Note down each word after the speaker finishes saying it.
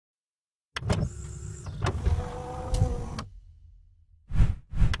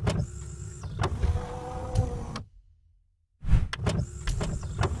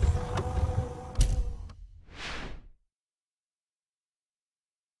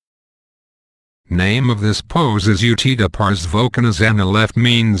Name of this pose is Utthita Parsvokonasana. Left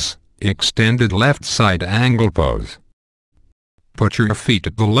means extended left side angle pose. Put your feet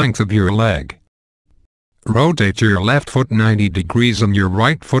at the length of your leg. Rotate your left foot 90 degrees and your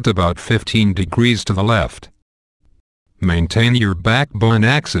right foot about 15 degrees to the left. Maintain your backbone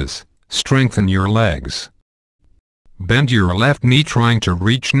axis, strengthen your legs. Bend your left knee trying to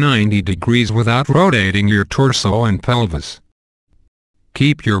reach 90 degrees without rotating your torso and pelvis.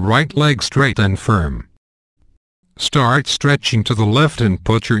 Keep your right leg straight and firm. Start stretching to the left and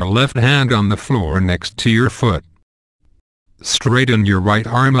put your left hand on the floor next to your foot. Straighten your right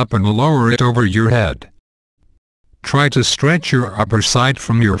arm up and lower it over your head. Try to stretch your upper side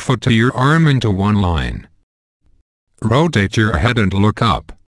from your foot to your arm into one line. Rotate your head and look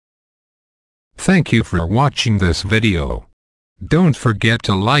up. Thank you for watching this video. Don't forget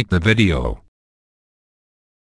to like the video.